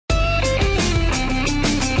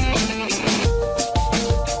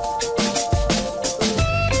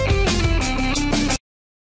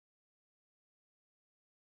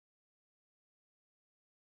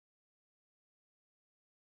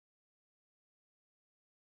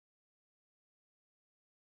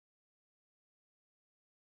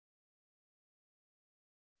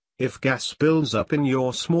If gas builds up in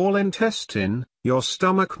your small intestine, your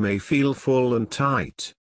stomach may feel full and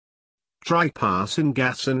tight. Try passing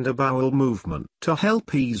gas and a bowel movement to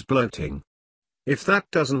help ease bloating. If that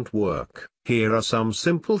doesn't work, here are some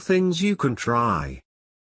simple things you can try.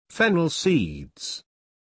 Fennel seeds,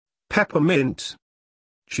 peppermint,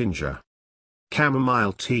 ginger,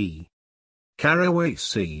 chamomile tea, caraway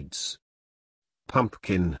seeds,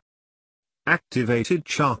 pumpkin, activated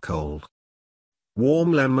charcoal,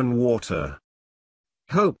 warm lemon water.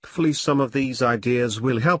 Hopefully some of these ideas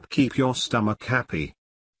will help keep your stomach happy.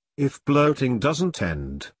 If bloating doesn't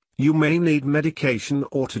end, you may need medication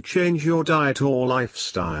or to change your diet or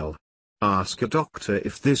lifestyle. Ask a doctor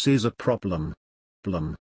if this is a problem.